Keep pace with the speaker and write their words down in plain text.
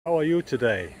How are you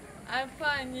today? I'm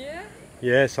fine, yeah?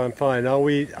 Yes, I'm fine. Are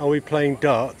we playing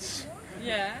darts?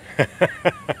 Yeah.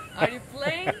 Are you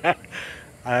playing?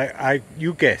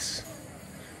 You guess.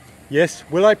 Yes,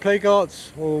 will I play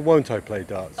darts or won't I play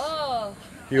darts? Oh,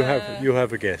 You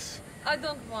have a guess. I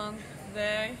don't want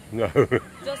today. No.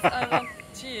 Just I want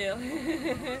chill.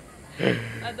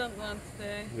 I don't want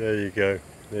today. There you go.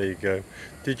 There you go.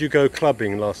 Did you go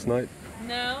clubbing last night?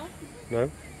 No, No?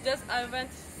 just I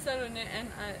went to Hisaranu and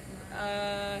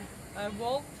I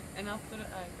walked and after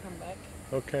I come back.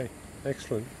 Okay.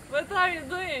 Excellent. What are you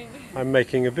doing? I'm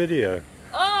making a video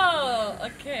Oh,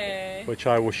 okay. which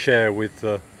I will share with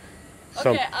some.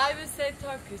 Okay, I will say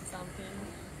Turkish something.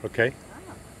 Okay.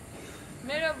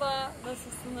 Merhaba,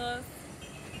 nasılsınız?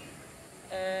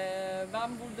 Ben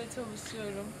burada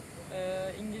çalışıyorum.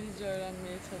 İngilizce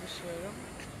öğrenmeye çalışıyorum.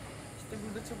 İşte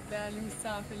burada çok değerli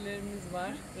misafirlerimiz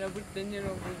var. Robert De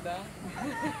Niro burada.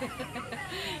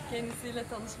 Kendisiyle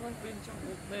tanışmak beni çok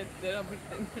mutlu etti.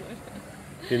 Robert De Niro.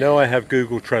 You know I have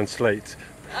Google Translate.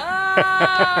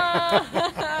 Ah!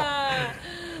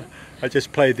 I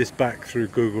just played this back through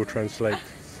Google Translate.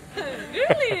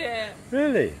 Really?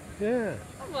 Really? Yeah.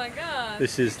 Oh my god.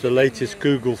 This is the latest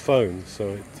Google phone, so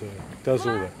it does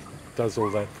all that. Does all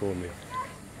that for me.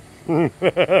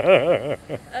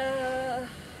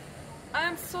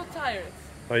 I'm so tired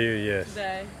Are you? Yes.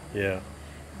 today. Yeah.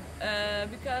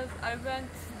 Because I went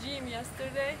gym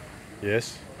yesterday.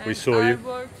 Yes. We And saw I you.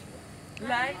 worked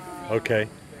legs. Okay.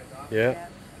 Yeah.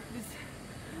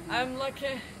 I'm like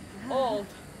old.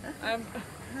 I'm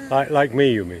Like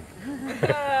me, you mean?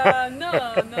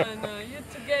 no. You're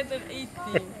together 18.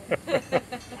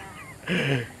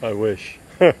 I wish.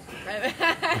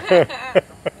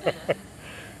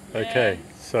 Okay.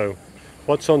 So,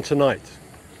 what's on tonight?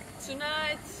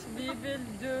 Tonight we will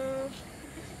do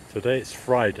Today it's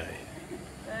Friday.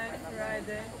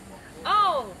 Friday.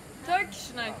 Oh,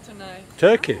 Turkish night tonight.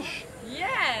 Turkish.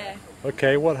 Yeah.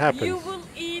 Okay. What happens? You will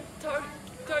eat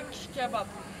Turkish kebab.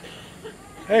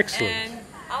 Excellent. And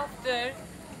after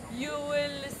you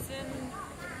will listen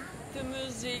to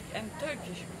music and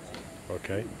Turkish music.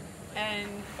 Okay. And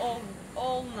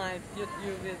all night you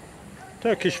will.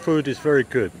 Turkish food is very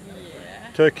good. Yeah.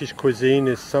 Turkish cuisine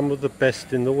is some of the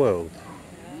best in the world.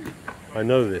 I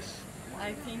know this.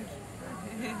 I think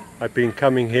I've been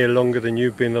coming here longer than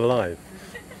you've been alive.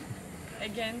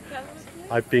 again tell me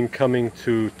please. I've been coming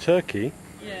to Turkey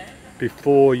Yeah.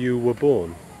 before you were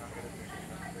born.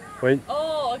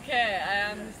 Oh, okay, I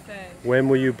understand. When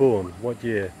were you born? What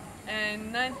year?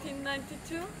 And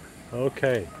 1992,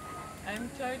 Okay. I'm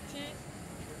 30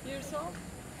 years old.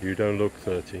 You don't look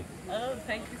 30. Oh,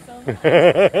 thank you so much.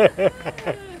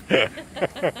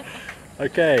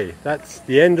 Okay, that's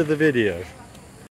the end of the video.